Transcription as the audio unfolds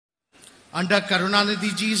Under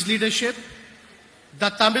Karunanidhi ji's leadership, the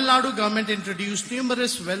Tamilnadu government introduced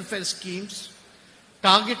numerous welfare schemes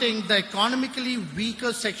targeting the economically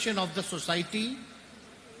weaker section of the society,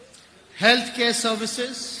 healthcare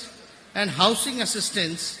services, and housing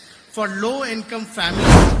assistance for low-income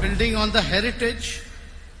families. Building on the heritage,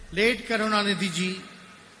 late Karunanidhi ji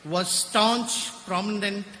was staunch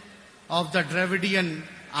proponent of the Dravidian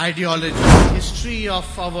ideology. History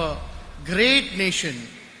of our great nation,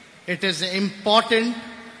 it is important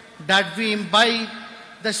that we imbibe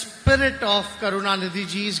the spirit of Karunanidhi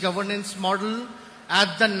ji's governance model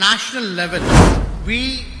at the national level.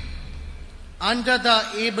 We, under the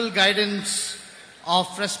able guidance of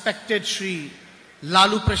respected Shri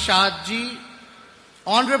Lalu Prasad ji,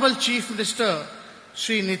 Honorable Chief Minister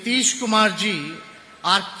Shri Nitish Kumar ji,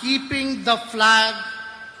 are keeping the flag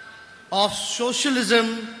of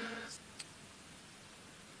socialism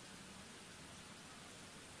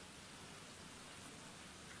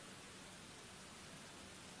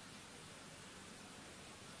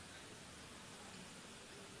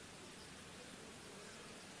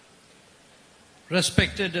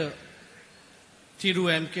Respected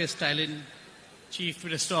Thiru M.K. Stalin, Chief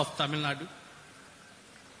Minister of Tamilnadu,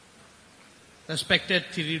 respected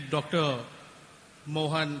Thiru Dr.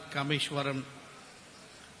 Mohan Kameshwaram,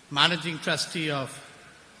 Managing Trustee of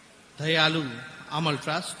Dayalu Amal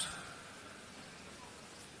Trust,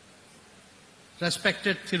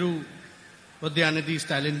 respected Thiru Udyanidhi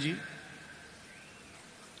Stalin ji,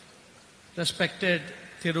 respected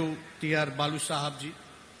Thiru T.R. Balu Sahab ji,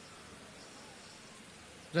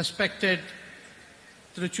 respected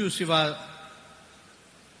Trichu Siva,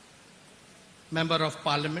 Member of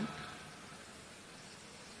Parliament,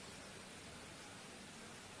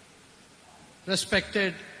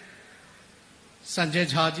 respected Sanjay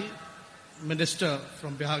Jha ji, Minister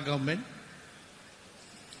from Bihar Government,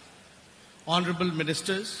 Honorable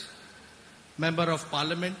Ministers, Member of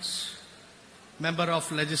Parliaments, Member of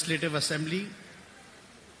Legislative Assembly,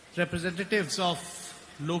 representatives of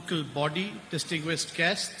local body, distinguished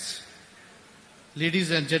guests,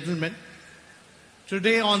 ladies and gentlemen,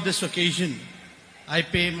 today on this occasion, I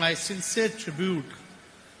pay my sincere tribute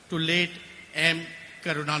to late M.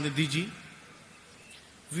 Karunanidhi ji.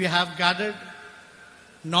 We have gathered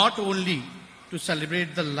not only to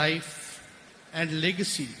celebrate the life and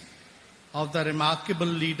legacy of the remarkable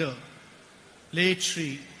leader, late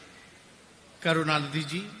Shri Karunanidhi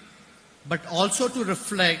ji, but also to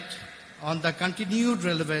reflect on the continued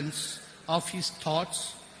relevance of his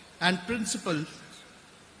thoughts and principles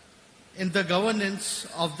in the governance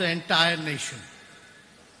of the entire nation.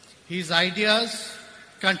 His ideas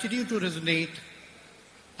continue to resonate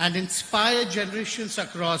and inspire generations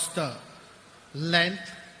across the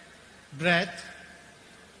length, breadth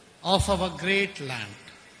of our great land.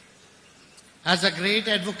 As a great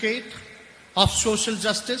advocate of social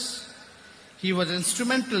justice, he was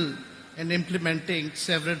instrumental in implementing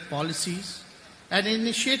several policies and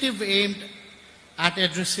initiatives aimed at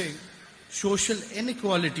addressing social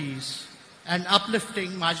inequalities and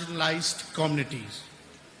uplifting marginalized communities.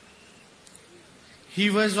 He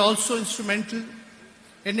was also instrumental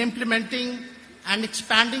in implementing and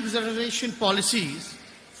expanding reservation policies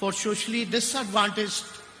for socially disadvantaged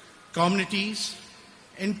communities,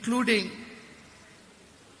 including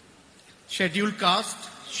scheduled caste,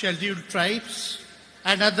 scheduled tribes,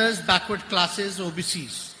 and others backward classes,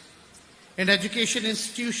 OBCs, in education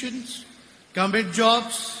institutions, government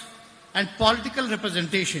jobs, and political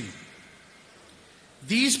representation.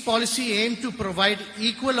 These policies aim to provide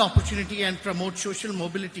equal opportunity and promote social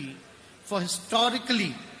mobility for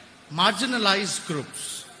historically marginalized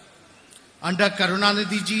groups. Under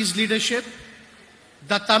Karunanidhi ji's leadership,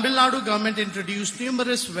 the Tamilnadu government introduced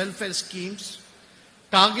numerous welfare schemes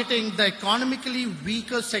targeting the economically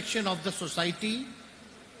weaker section of the society,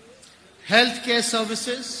 healthcare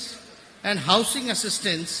services, and housing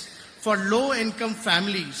assistance for low-income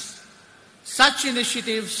families. Such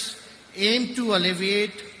initiatives aim to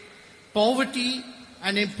alleviate poverty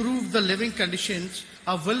and improve the living conditions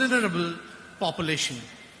of vulnerable population.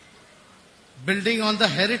 Building on the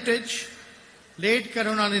heritage, late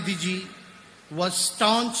Karunanidhi ji was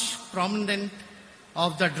staunch proponent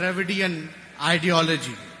of the Dravidian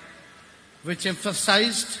ideology, which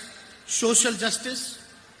emphasized social justice,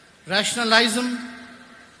 rationalism,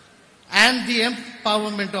 and the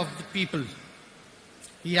empowerment of the people.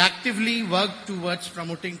 He actively worked towards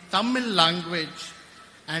promoting Tamil language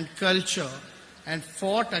and culture and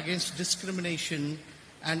fought against discrimination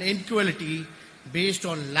and inequality based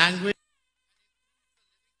on language.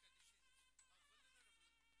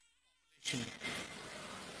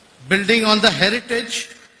 Building on the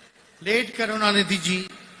heritage, Late Karunanidhi ji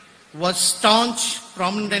was staunch,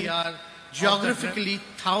 prominent, geographically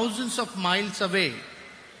thousands of miles away.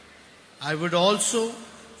 I would also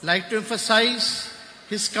like to emphasize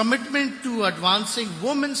his commitment to advancing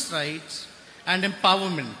women's rights and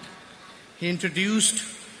empowerment. He introduced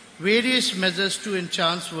various measures to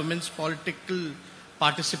enhance women's political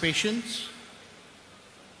participations,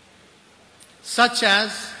 such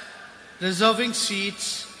as reserving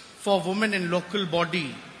seats for women in local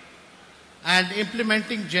body and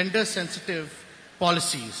implementing gender-sensitive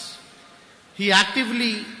policies. He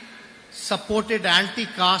actively supported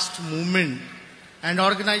anti-caste movement and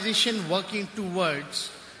organization working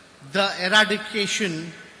towards the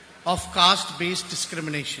eradication of caste-based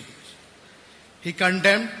discrimination. He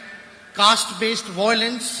condemned caste-based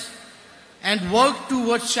violence and worked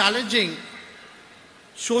towards challenging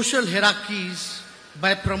social hierarchies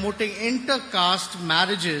by promoting inter-caste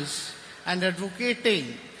marriages and advocating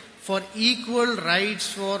for equal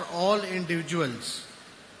rights for all individuals,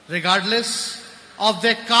 regardless of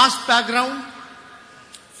their caste background.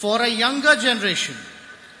 For a younger generation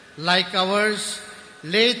like ours,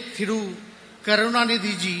 late Thiru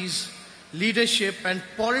Karunanidhi ji's leadership and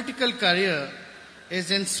political career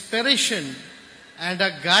is inspiration and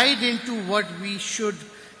a guide into what we should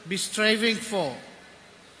be striving for.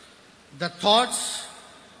 The thoughts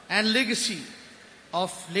and legacy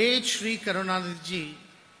of late Sri Karunanidhi ji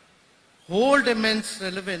hold immense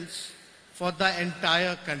relevance for the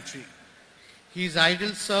entire country. His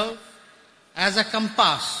ideals serve as a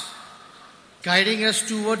compass, guiding us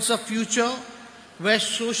towards a future where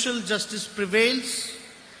social justice prevails,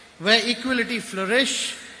 where equality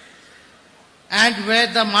flourishes, and where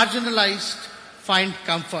the marginalized find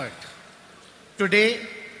comfort. Today,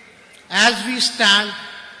 as we stand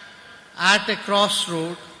at a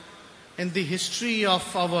crossroad in the history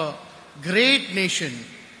of our great nation,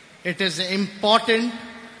 it is important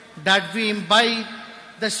that we imbibe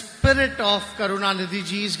the spirit of Karunanidhi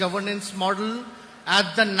ji's governance model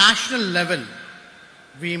at the national level.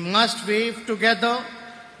 We must weave together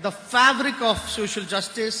the fabric of social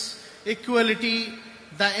justice, equality,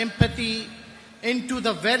 the empathy into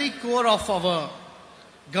the very core of our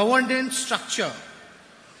governance structure.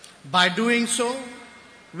 By doing so,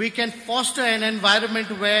 we can foster an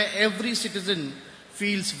environment where every citizen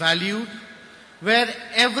feels valued, where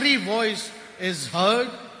every voice is heard,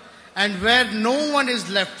 and where no one is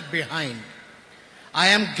left behind. I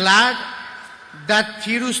am glad that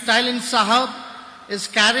Thiru Stalin Sahab is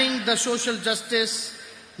carrying the social justice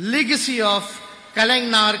legacy of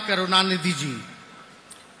Kalainar Karunanidhi ji.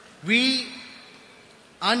 We,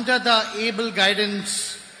 under the able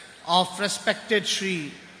guidance of respected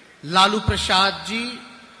Sri Lalu Prasad ji,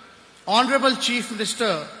 Honorable Chief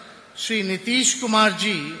Minister Sri Nitish Kumar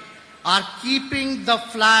ji, are keeping the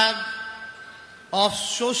flag of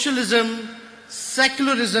socialism,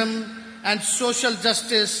 secularism, and social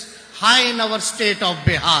justice high in our state of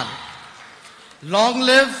Bihar. Long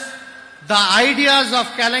live the ideas of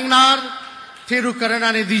Kalainar Thiru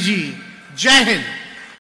Karunanidhi ji. Jai Hind.